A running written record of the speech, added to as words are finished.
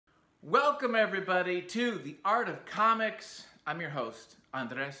Welcome everybody to The Art of Comics. I'm your host,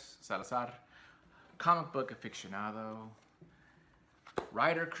 Andres Salazar, comic book aficionado,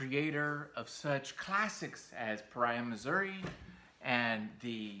 writer, creator of such classics as Pariah, Missouri and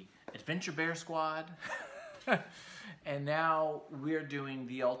the Adventure Bear Squad. And now we're doing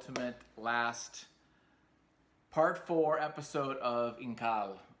the ultimate last part 4 episode of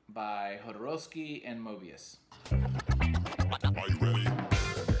Incal by Jodorowsky and Moebius. Are you ready?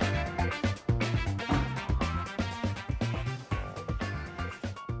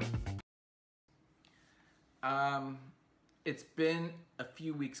 It's been a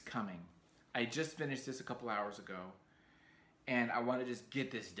few weeks coming. I just finished this a couple hours ago, and I want to just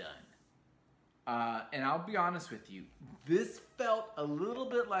get this done. And I'll be honest with you, this felt a little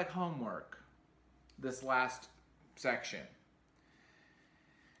bit like homework, this last section.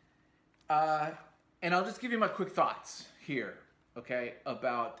 And I'll just give you my quick thoughts here, okay,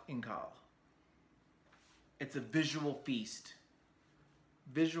 about Incal. It's a visual feast.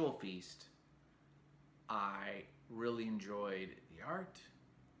 Visual feast. I really enjoyed the art.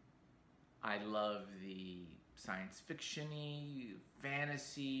 I love the science fiction-y,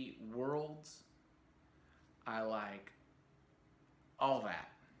 fantasy worlds. I like all that.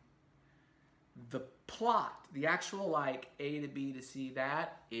 The plot, the actual like A to B to C,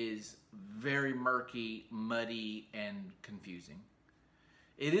 that is very murky, muddy, and confusing.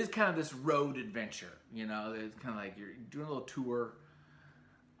 It is kind of this road adventure, you know, it's kind of like you're doing a little tour.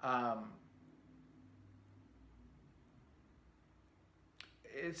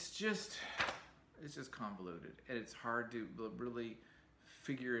 It's just convoluted, and it's hard to really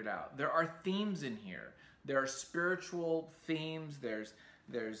figure it out. There are themes in here. There are spiritual themes. There's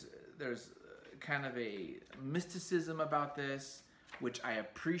kind of a mysticism about this, which I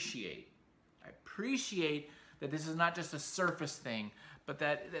appreciate. I appreciate that this is not just a surface thing, but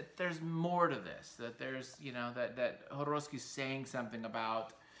that there's more to this. That there's, you know, that Jodorowsky's saying something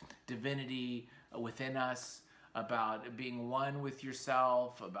about divinity within us, about being one with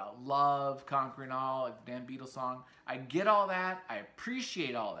yourself, about love, conquering all, like the Dan Beatles song. I get all that. I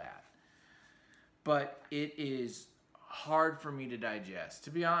appreciate all that. But it is hard for me to digest, to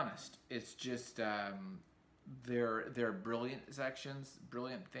be honest. It's just, there are brilliant sections,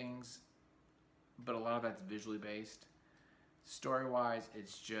 brilliant things, but a lot of that's visually based. Story-wise,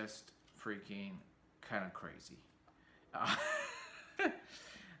 it's just freaking kind of crazy.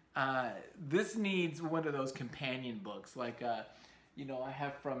 This needs one of those companion books, like, you know, I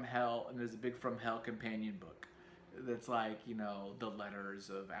have From Hell, and there's a big From Hell companion book that's like, you know, the letters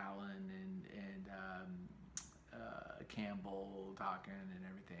of Alan and Campbell talking and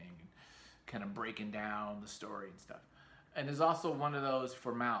everything, and kind of breaking down the story and stuff. And there's also one of those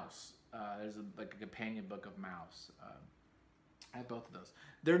for Mouse. There's like a companion book of Mouse. I have both of those.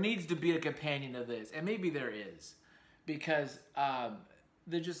 There needs to be a companion of this, and maybe there is, because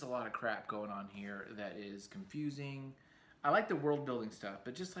there's just a lot of crap going on here that is confusing. I like the world building stuff,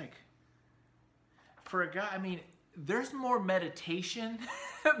 but just like, for a guy, I mean, there's more meditation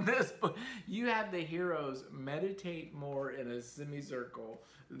in this book. You have the heroes meditate more in a semicircle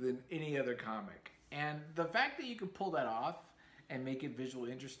than any other comic. And the fact that you can pull that off and make it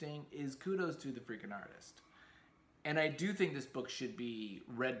visually interesting is kudos to the freaking artist. And I do think this book should be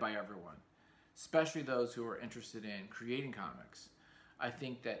read by everyone, especially those who are interested in creating comics. I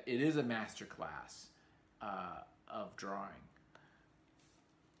think that it is a masterclass of drawing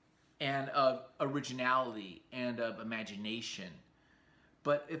and of originality and of imagination.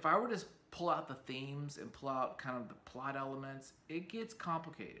 But if I were to pull out the themes and pull out kind of the plot elements, it gets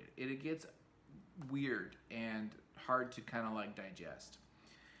complicated. It gets weird and hard to kind of like digest.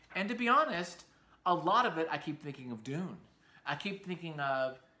 And to be honest, a lot of it I keep thinking of Dune. I keep thinking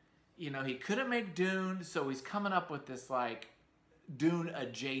of, you know, he couldn't make Dune, so he's coming up with this like Dune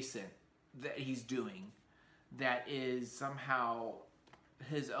adjacent that he's doing that is somehow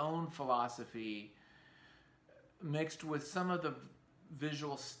his own philosophy mixed with some of the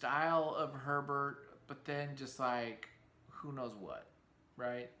visual style of Herbert, but then just like who knows what,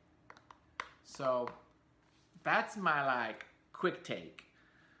 right? So that's my like quick take.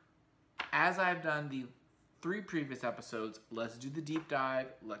 As I've done the 3 previous episodes, let's do the deep dive.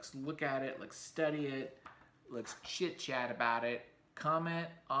 Let's look at it. Let's study it. Let's chit chat about it. Comment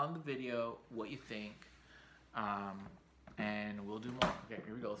on the video what you think, and we'll do more. Okay,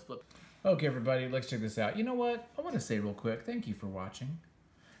 here we go. Let's flip. Okay, everybody, let's check this out. You know what? I want to say real quick, thank you for watching.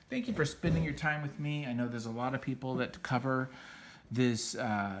 Thank you for spending your time with me. I know there's a lot of people that cover this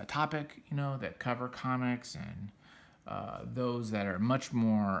topic, you know, that cover comics, and those that are much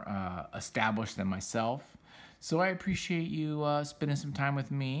more established than myself. So I appreciate you spending some time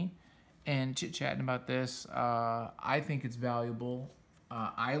with me. and chit-chatting about this. I think it's valuable.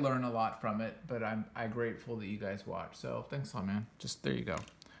 I learn a lot from it, but I'm grateful that you guys watch. So thanks a lot, man. Just there you go.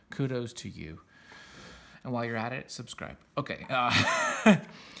 Kudos to you. And while you're at it, subscribe. Okay.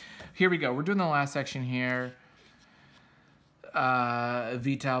 Here we go. We're doing the last section here.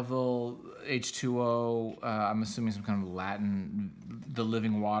 Vitalville H2O. I'm assuming some kind of Latin, the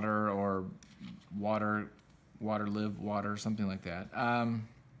living water or water live water, something like that.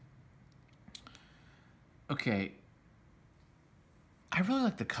 Okay. I really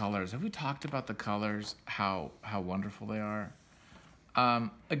like the colors. Have we talked about the colors? How wonderful they are.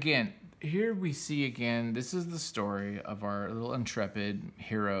 Again, here we see again. This is the story of our little intrepid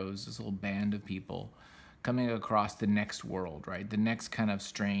heroes. This little band of people coming across the next world, right? The next kind of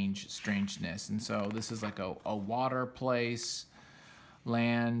strangeness. And so this is like a water place,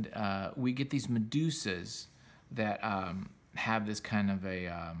 land. We get these Medusas that have this kind of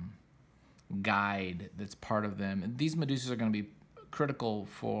a guide that's part of them. And these Medusas are going to be critical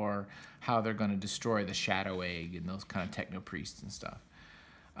for how they're going to destroy the shadow egg and those kind of techno priests and stuff.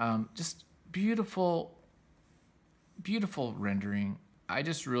 Just beautiful rendering. I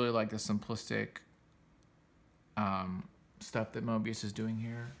just really like the simplistic stuff that Moebius is doing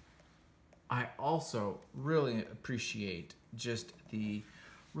here. I also really appreciate just the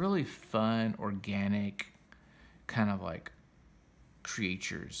really fun, organic kind of like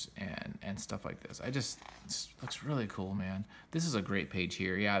creatures and stuff like this. It looks really cool, man. This is a great page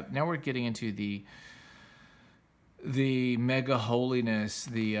here. Yeah, now we're getting into the mega holiness,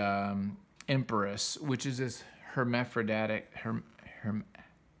 the empress, which is this hermaphroditic.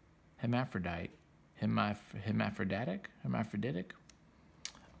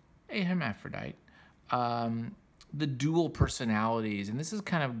 A hermaphrodite. The dual personalities, and this is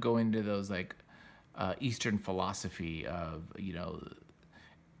kind of going to those like Eastern philosophy of, you know,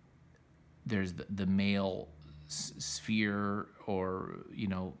 there's the male sphere, or, you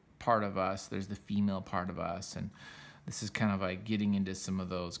know, part of us, there's the female part of us, and this is kind of like getting into some of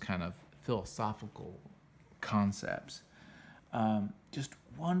those kind of philosophical concepts. Just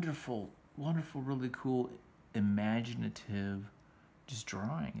wonderful, really cool, imaginative, just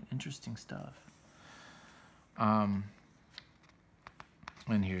drawing and interesting stuff.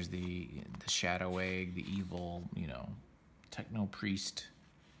 And here's the shadow egg, the evil, you know, techno priest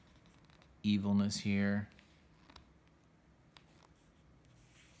evilness here.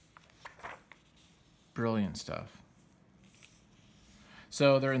 Brilliant stuff.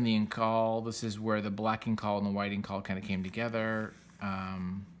 So they're in the Incal. This is where the black Incal and the white Incal kind of came together.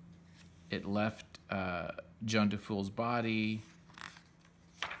 It left John DeFool's body.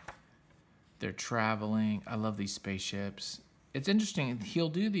 They're traveling. I love these spaceships. It's interesting. He'll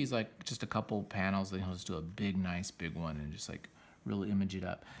do these like just a couple panels, then he'll just do a nice big one and just like really image it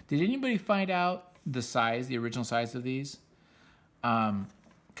up. Did anybody find out the size, the original size of these?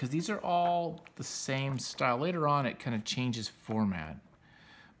 Because these are all the same style. Later on, it kind of changes format.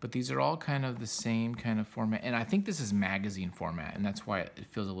 But these are all kind of the same kind of format. And I think this is magazine format, and that's why it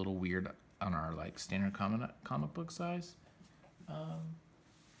feels a little weird on our like standard comic book size. Do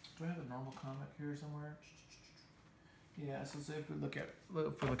I have a normal comic here somewhere? Yeah, so say if we look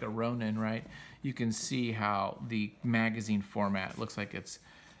at Ronin, right, you can see how the magazine format looks like it's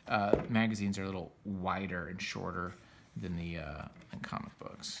magazines are a little wider and shorter than the comic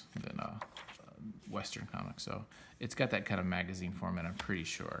books, than Western comics. So it's got that kind of magazine format, I'm pretty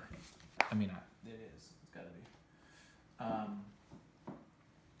sure. I mean, it is. It's got to be.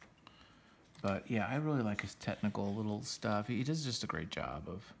 But yeah, I really like his technical little stuff. He does just a great job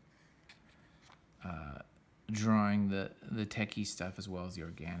of drawing the techie stuff as well as the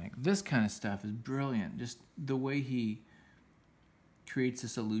organic. This kind of stuff is brilliant. Just the way he creates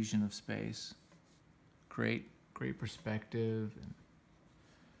this illusion of space. Great perspective and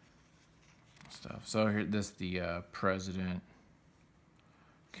stuff. So here, the president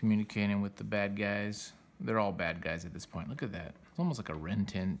communicating with the bad guys. They're all bad guys at this point. Look at that. It's almost like a Ren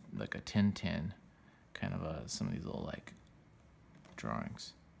 10, like a 1010 kind of some of these little like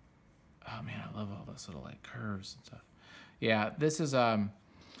drawings. Oh man, I love all those little like curves and stuff. Yeah, this is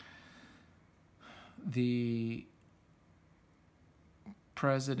the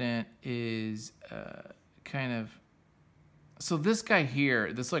president is kind of, so this guy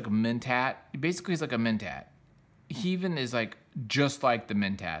here, this like Mentat, basically he's like a Mentat. He even is like just like the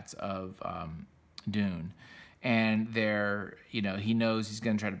Mentats of Dune. And they're, you know, he knows he's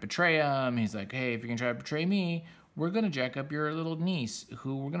gonna try to betray him. He's like, hey, if you're gonna try to betray me, we're gonna jack up your little niece,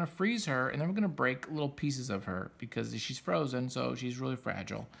 who we're gonna freeze her, and then we're gonna break little pieces of her because she's frozen, so she's really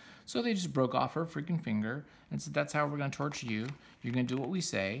fragile. So they just broke off her freaking finger and said, that's how we're gonna torture you. You're gonna do what we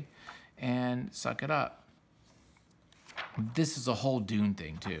say. and suck it up. This is a whole Dune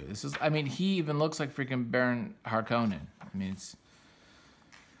thing too. This is, I mean, he even looks like freaking Baron Harkonnen. I mean, it's.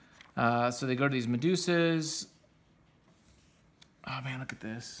 So they go to these Medusas. Oh man, look at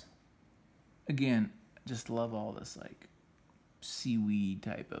this. Again, just love all this like seaweed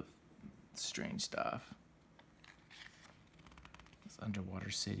type of strange stuff. This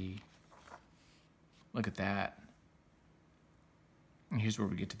underwater city. Look at that. And here's where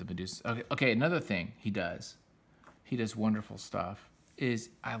we get to the Medusa. Okay, another thing he does wonderful stuff, is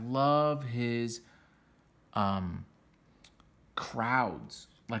I love his crowds.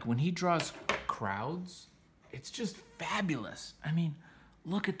 Like when he draws crowds, it's just fabulous. I mean,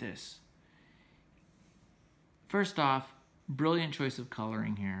 look at this. First off, brilliant choice of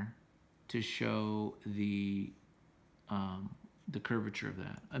coloring here to show the curvature of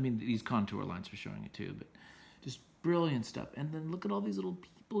that. I mean, these contour lines are showing it too, but just brilliant stuff. And then look at all these little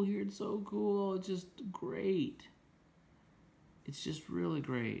people here. It's so cool. It's just great. It's just really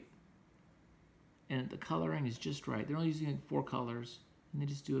great. And the coloring is just right. They're only using like 4 colors, and they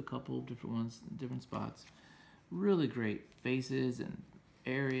just do a couple of different ones in different spots. Really great faces and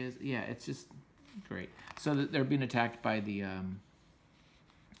areas. Yeah, it's just great. So they're being attacked by the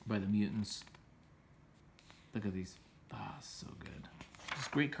mutants. Look at these. Ah, so good. Just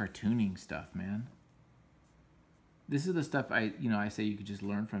great cartooning stuff, man. This is the stuff I say you could just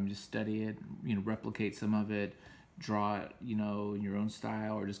learn from, just study it, replicate some of it, draw it, in your own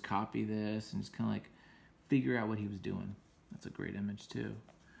style, or just copy this and just kind of like figure out what he was doing. That's a great image too.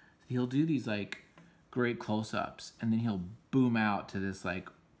 He'll do these like great close-ups, and then he'll boom out to this like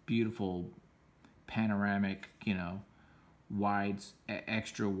beautiful panoramic, wide,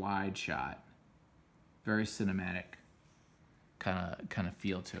 extra wide shot. Very cinematic kind of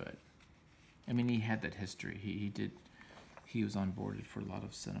feel to it. I mean, he had that history. He was onboarded for a lot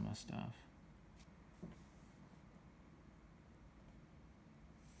of cinema stuff.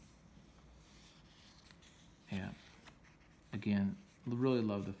 Yeah. Again, really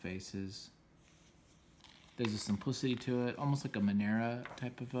love the faces. There's a simplicity to it, almost like a Monera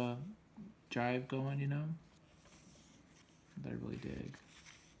type of a jive going, that I really dig.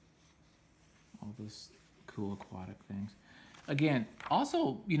 All those cool aquatic things. Again,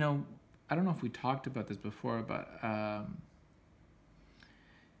 also, I don't know if we talked about this before, but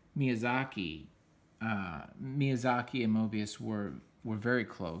Miyazaki and Moebius were very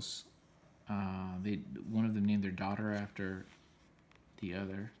close. One of them named their daughter after the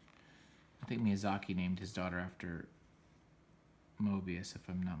other. I think Miyazaki named his daughter after Moebius, if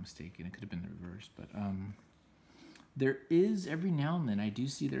I'm not mistaken. It could have been the reverse, but there is, every now and then, I do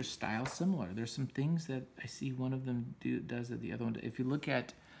see their style similar. There's some things that I see one of them does that the other one. If you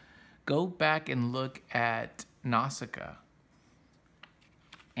go back and look at Nausicaa,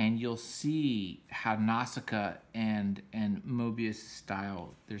 and you'll see how Nausicaa and Moebius'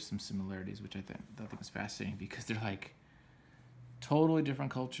 style, there's some similarities, which I think is fascinating, because they're like totally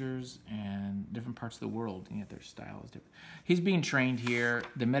different cultures and different parts of the world, and yet their style is different. He's being trained here.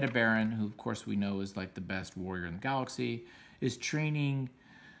 The Meta Baron, who of course we know is like the best warrior in the galaxy, is training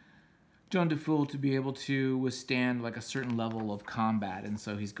John DeFool to be able to withstand like a certain level of combat, and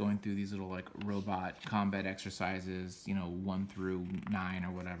so he's going through these little like robot combat exercises, 1 through 9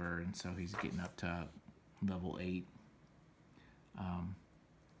 or whatever, and so he's getting up to level 8.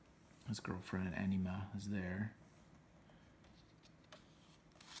 His girlfriend Anima is there.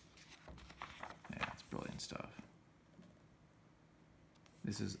 Yeah, it's brilliant stuff.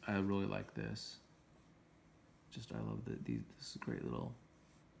 I really like this. I love this is a great little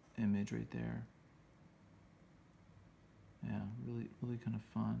image right there. Yeah, really, really kind of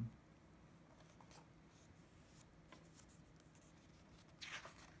fun.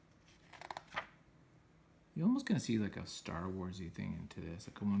 You're almost gonna see like a Star Wars-y thing into this.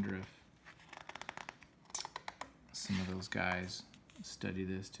 Like, I wonder if some of those guys study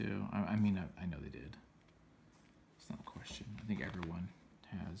this too. I mean, I know they did. It's not a question. I think everyone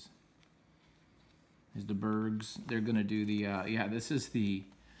has. There's the Bergs. They're gonna do the this is the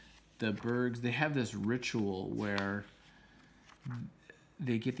Bergs. They have this ritual where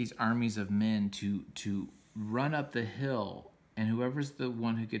they get these armies of men to run up the hill, and whoever's the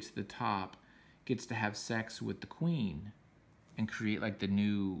one who gets to the top gets to have sex with the queen and create like the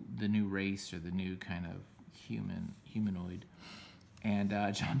new race, or the new kind of humanoid. And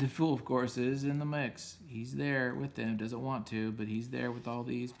John DeFool, of course, is in the mix. He's there with them. Doesn't want to, but he's there with all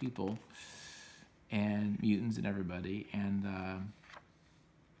these people and mutants and everybody. And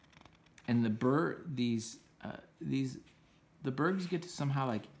the Bergs get to somehow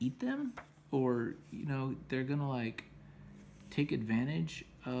like eat them, or they're gonna like take advantage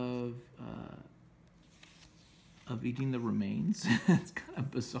of of eating the remains. It's kind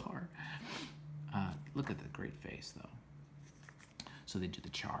of bizarre. Look at the great face, though. So they do the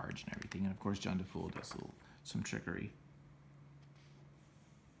charge and everything. And, of course, John DeFool does some trickery.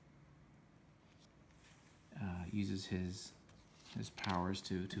 Uses his powers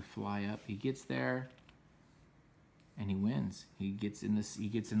to fly up. He gets there, and he wins. He gets in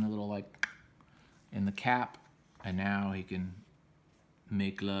the little, like, in the cap, and now he can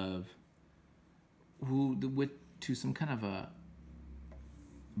make love to some kind of a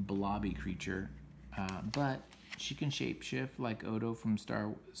blobby creature, but she can shapeshift like Odo from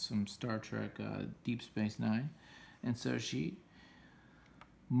Star Trek Deep Space Nine, and so she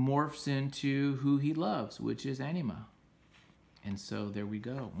morphs into who he loves, which is Anima. And so there we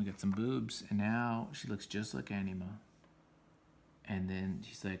go. We got some boobs, and now she looks just like Anima. And then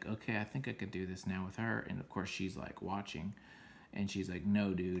she's like, okay, I think I could do this now with her. And of course she's like watching, and she's like,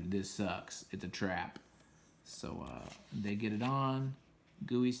 no, dude, this sucks. It's a trap. So they get it on,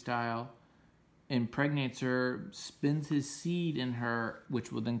 gooey style, impregnates her, spins his seed in her,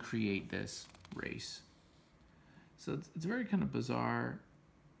 which will then create this race. So it's very kind of bizarre.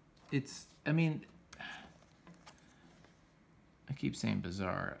 I keep saying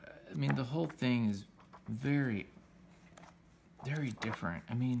bizarre. I mean, the whole thing is very, very different.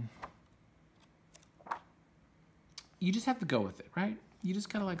 I mean, you just have to go with it, right? You just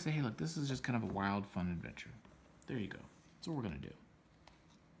gotta like say, hey, look, this is just kind of a wild, fun adventure. There you go. That's what we're gonna do.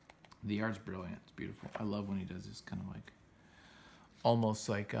 The art's brilliant. It's beautiful. I love when he does this kind of like, almost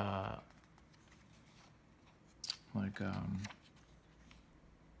like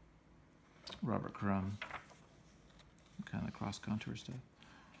Robert Crumb, kind of cross contour stuff.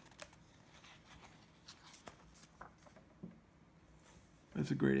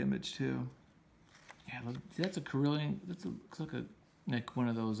 That's a great image too. Yeah, look, that's a Carillion. Looks like one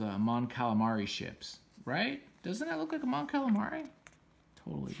of those Mon Calamari ships, right? Doesn't that look like a Mon Calamari?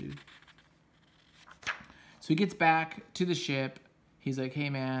 Totally, dude. So he gets back to the ship. He's like, hey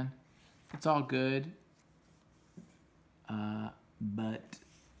man, it's all good. But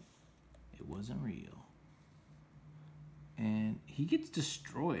it wasn't real. And he gets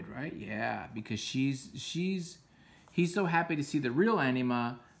destroyed, right? Yeah, because he's so happy to see the real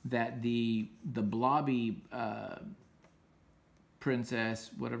Anima that the blobby princess,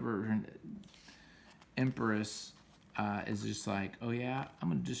 whatever, her empress, is just like, oh yeah, I'm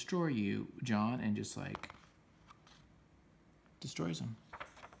gonna destroy you, John, and just like destroys him.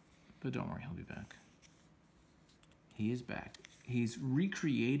 But don't worry, he'll be back. He is back. He's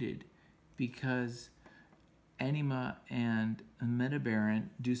recreated because Anima and Metabaron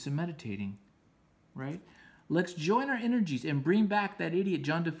do some meditating, right? Let's join our energies and bring back that idiot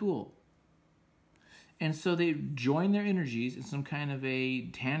John DeFool. And so they join their energies in some kind of a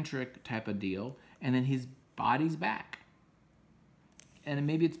tantric type of deal, and then his body's back. And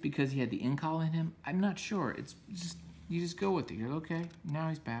maybe it's because he had the Incal in him. I'm not sure. It's just, you just go with it. You're like, okay, now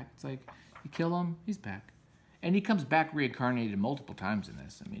he's back. It's like, you kill him, he's back. And he comes back reincarnated multiple times in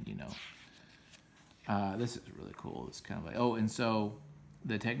this. I mean, you know. This is really cool. It's kind of like, oh, and so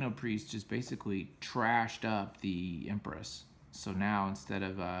the techno priest just basically trashed up the Empress. So now instead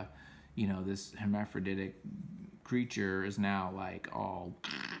of, you know, this hermaphroditic creature is now like all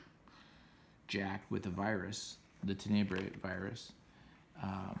jacked with the virus, the Tenebrae virus.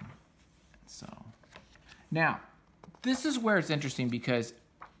 So now this is where it's interesting because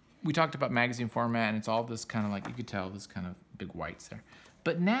we talked about magazine format and it's all this kind of like, you could tell this kind of big whites there.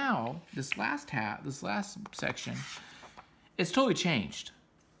 But now this last section, it's totally changed.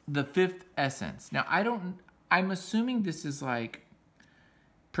 The fifth essence. Now I'm assuming this is like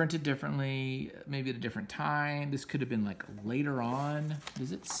printed differently, maybe at a different time. This could have been like later on.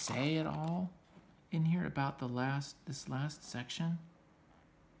 Does it say at all in here about this last section?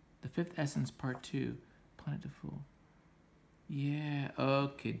 The fifth essence, part 2, Planet DeFool. Yeah,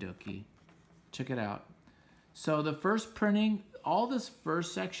 okie dokie. Check it out. So the first printing, all this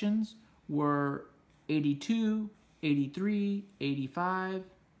first sections were 82, 83, 85.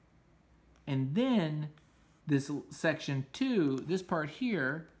 And then this section 2, this part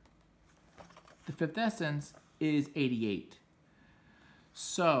here, the fifth essence, is 88.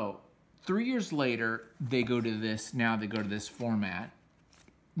 So 3 years later, they go to this, now they go to this format.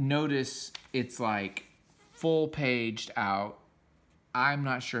 Notice it's like full paged out. I'm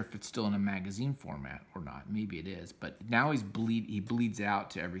not sure if it's still in a magazine format or not. Maybe it is, but now he bleeds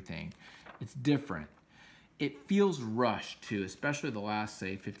out to everything. It's different. It feels rushed too, especially the last,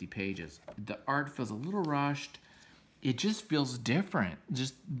 say, 50 pages. The art feels a little rushed. It just feels different.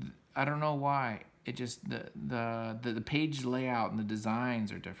 Just, I don't know why. It just, the page layout and the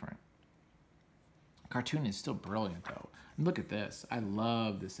designs are different. Cartoon is still brilliant though. And look at this. I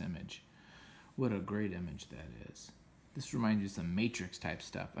love this image. What a great image that is. This reminds me of some Matrix type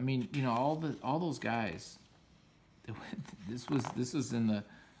stuff. I mean, you know, all those guys. This was in the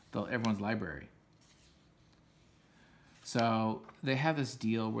everyone's library. So they have this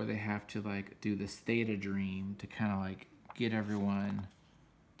deal where they have to like do this theta dream to kind of like get everyone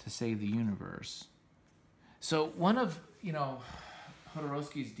to save the universe. So one of, you know,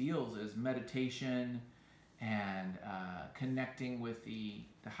 Jodorowsky's deals is meditation and connecting with the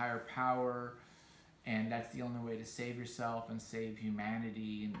higher power, and that's the only way to save yourself and save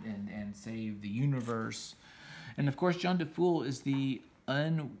humanity and save the universe. And of course, John DeFool is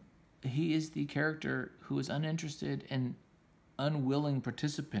he is the character who is uninterested and unwilling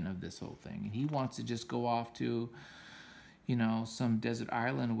participant of this whole thing, and he wants to just go off to, you know, some desert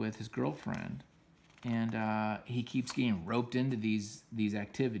island with his girlfriend. And he keeps getting roped into these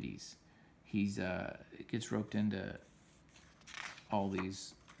activities. He gets roped into all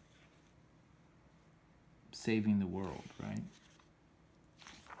these saving the world, right?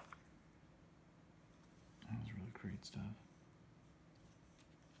 That was really great stuff.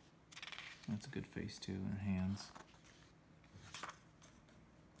 That's a good face too, and hands.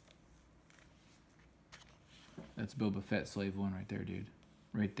 That's Boba Fett Slave 1 right there, dude.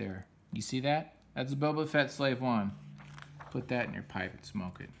 Right there. You see that? That's Boba Fett Slave 1. Put that in your pipe and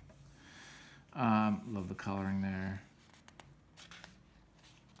smoke it. Love the coloring there.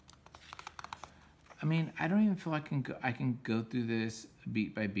 I mean, I don't even feel I can go through this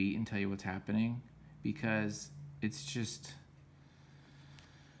beat by beat and tell you what's happening, because it's just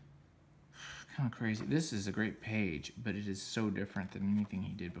kind of crazy. This is a great page, but it is so different than anything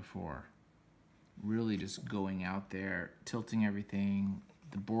he did before. Really just going out there, tilting everything.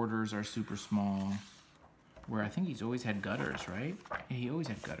 The borders are super small, where I think he's always had gutters, right? Yeah, he always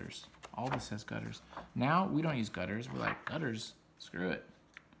had gutters. All this has gutters. Now we don't use gutters. We're like, gutters, screw it.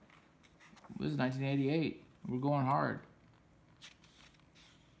 This is 1988. We're going hard.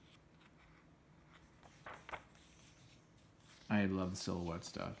 I love the silhouette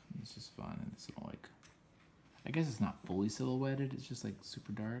stuff. It's just fun. And it's like, I guess it's not fully silhouetted. It's just like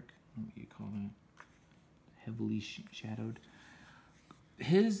super dark. What do you call that? Heavily shadowed.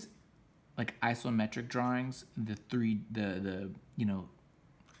 His like isometric drawings, the you know,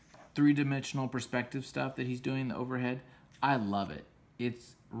 three-dimensional perspective stuff that he's doing, the overhead, I love it.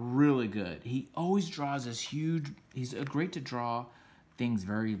 It's really good. He always draws this huge, he's great to draw things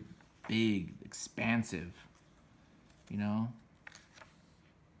very big, expansive, you know?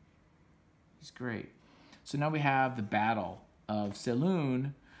 He's great. So now we have the battle of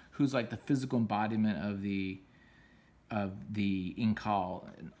Saloon, who's like the physical embodiment of the Incal,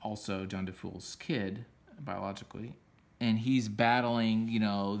 and also John DeFool's kid, biologically. And he's battling, you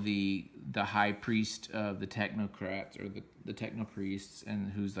know, the high priest of the technocrats, or the techno priests,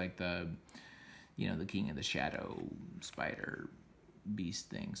 and who's like the, you know, the king of the shadow spider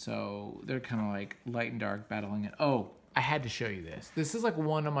beast thing. So they're kind of like light and dark battling it. Oh, I had to show you this. This is like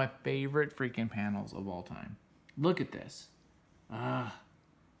one of my favorite freaking panels of all time. Look at this. Ah,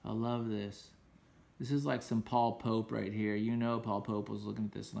 I love this. This is like some Paul Pope right here. You know, Paul Pope was looking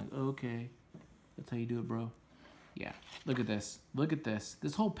at this and like, okay, that's how you do it, bro. Yeah, look at this. Look at this.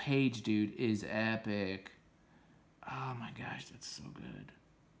 This whole page, dude, is epic. Oh my gosh, that's so good.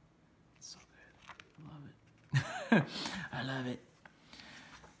 It's so good. I love it. I love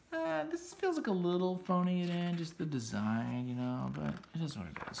it. This feels like a little phony at end, just the design, you know, but it is what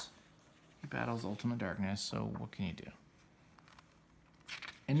it is. He battles ultimate darkness, so what can you do?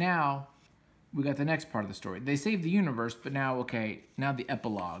 And now, we got the next part of the story. They saved the universe, but now, okay, now the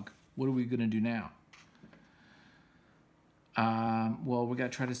epilogue. What are we going to do now? Well, we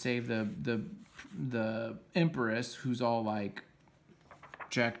got to try to save the Empress, who's all, like,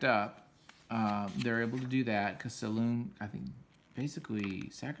 jacked up. They're able to do that because Saloon, I think, basically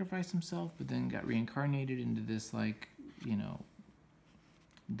sacrificed himself, but then got reincarnated into this, like, you know,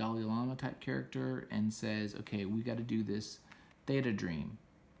 Dalai Lama type character, and says, okay, we got to do this theta dream.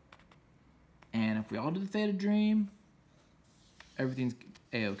 And if we all do the theta dream, everything's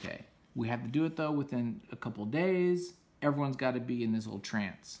a-okay. We have to do it, though, within a couple days. Everyone's got to be in this little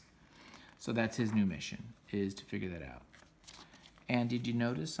trance. So that's his new mission, is to figure that out. And did you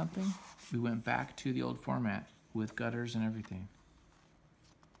notice something? We went back to the old format with gutters and everything.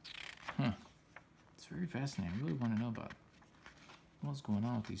 Huh. It's very fascinating. I really want to know about what's going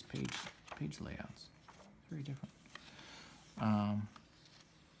on with these page layouts. It's very different.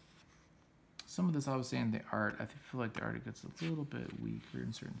 Some of this, I was saying, the art, I feel like the art gets a little bit weaker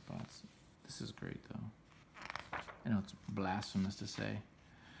in certain spots. This is great, though. I know it's blasphemous to say.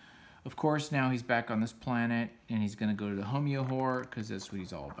 Of course, now he's back on this planet, and he's gonna go to the Homeo Horde, because that's what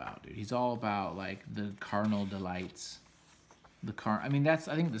he's all about, dude. He's all about, like, the carnal delights. I mean, I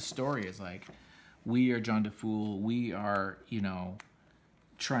think the story is, like, we are John DeFool. We are, you know,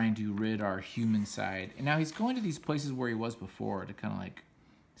 trying to rid our human side. And now he's going to these places where he was before to kind of, like,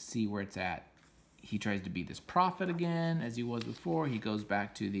 see where it's at. He tries to be this prophet again, as he was before. He goes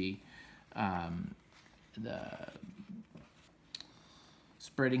back to the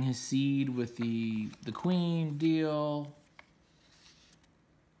spreading his seed with the queen deal.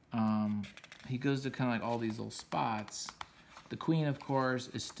 He goes to kind of like all these little spots. The queen, of course,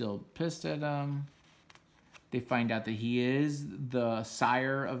 is still pissed at him. They find out that he is the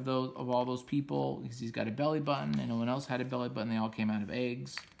sire of all those people because he's got a belly button, and no one else had a belly button. They all came out of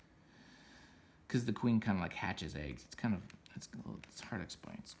eggs. Because the queen kind of like hatches eggs. It's hard to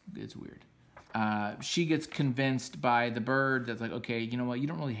explain. It's weird. She gets convinced by the bird that's like, okay, you know what? You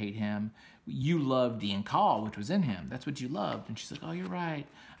don't really hate him. You loved the Incal, which was in him. That's what you loved. And she's like, oh, you're right.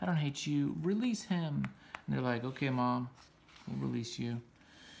 I don't hate you. Release him. And they're like, okay, Mom, we'll release you.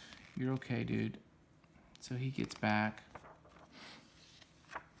 You're okay, dude. So he gets back.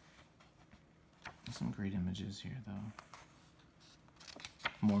 Some great images here, though.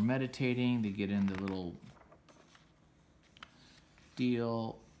 More meditating. They get in the little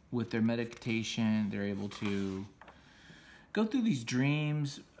deal. With their meditation, they're able to go through these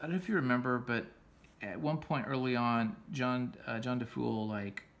dreams. I don't know if you remember, but at one point early on, John DeFool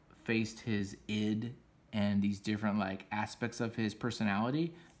like faced his id and these different like aspects of his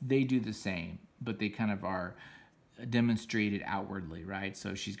personality. They do the same, but they kind of are demonstrated outwardly, right?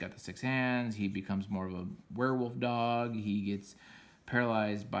 So she's got the 6 hands. He becomes more of a werewolf dog. He gets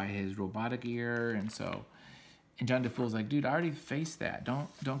paralyzed by his robotic ear, and so. And John DeFool's like, dude, I already faced that.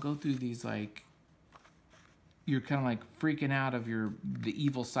 Don't go through these, like, you're kind of like freaking out of the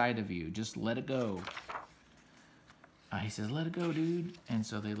evil side of you. Just let it go. He says, let it go, dude. And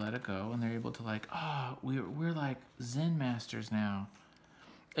so they let it go, and they're able to like, oh, we're like Zen masters now.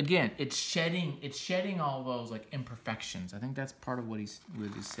 Again, it's shedding all those like imperfections. I think that's part of what he's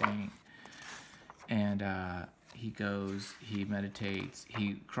saying. And he goes, he meditates,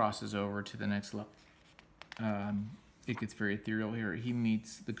 he crosses over to the next level. It gets very ethereal here. He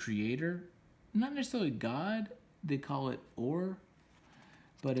meets the creator, not necessarily God. They call it Or,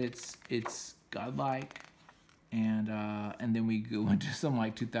 but it's godlike. And then we go into some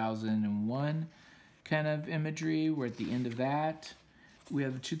like 2001 kind of imagery, where at the end of that we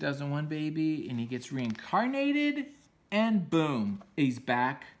have the 2001 baby, and he gets reincarnated, and boom, he's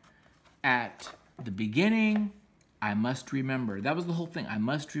back at the beginning. I must remember. That was the whole thing. I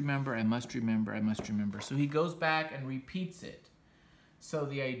must remember, I must remember, I must remember. So he goes back and repeats it. So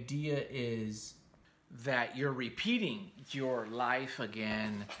the idea is that you're repeating your life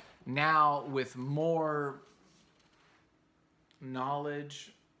again, now with more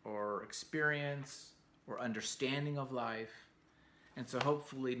knowledge or experience or understanding of life. And so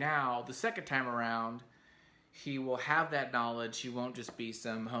hopefully now, the second time around, he will have that knowledge. He won't just be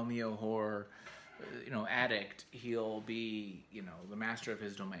some Homeo Horde, addict. He'll be, the master of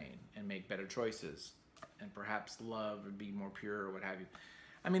his domain and make better choices, and perhaps love and be more pure or what have you.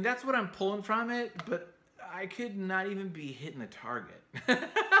 I mean, that's what I'm pulling from it, but I could not even be hitting the target.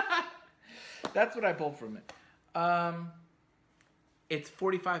 That's what I pulled from it. It's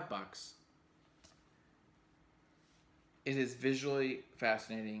 $45. It is visually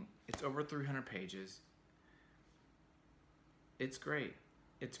fascinating. It's over 300 pages. It's great.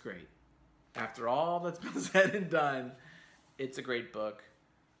 It's great. After all that's been said and done, it's a great book.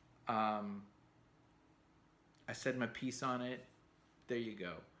 I said my piece on it. There you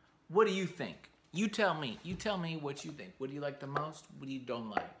go. What do you think? You tell me. You tell me what you think. What do you like the most? What do you don't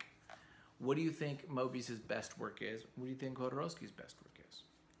like? What do you think Moebius' best work is? What do you think Jodorowsky's best work is?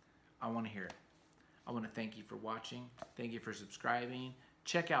 I want to hear it. I want to thank you for watching. Thank you for subscribing.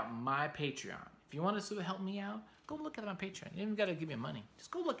 Check out my Patreon. If you want to sort of help me out, go look at my Patreon. You don't even got to give me money.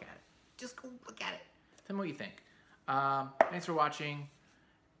 Just go look at it. Just go look at it. Tell me what you think. Thanks for watching.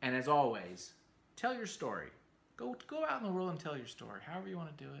 And as always, tell your story. Go out in the world and tell your story. However you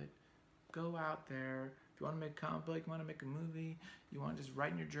want to do it. Go out there. If you want to make a comic book, you want to make a movie, you want to just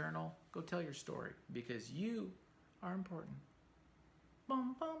write in your journal, go tell your story. Because you are important.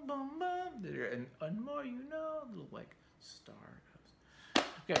 Boom, boom, boom, boom. And more you know, little like star goes.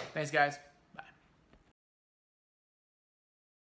 Okay, thanks guys.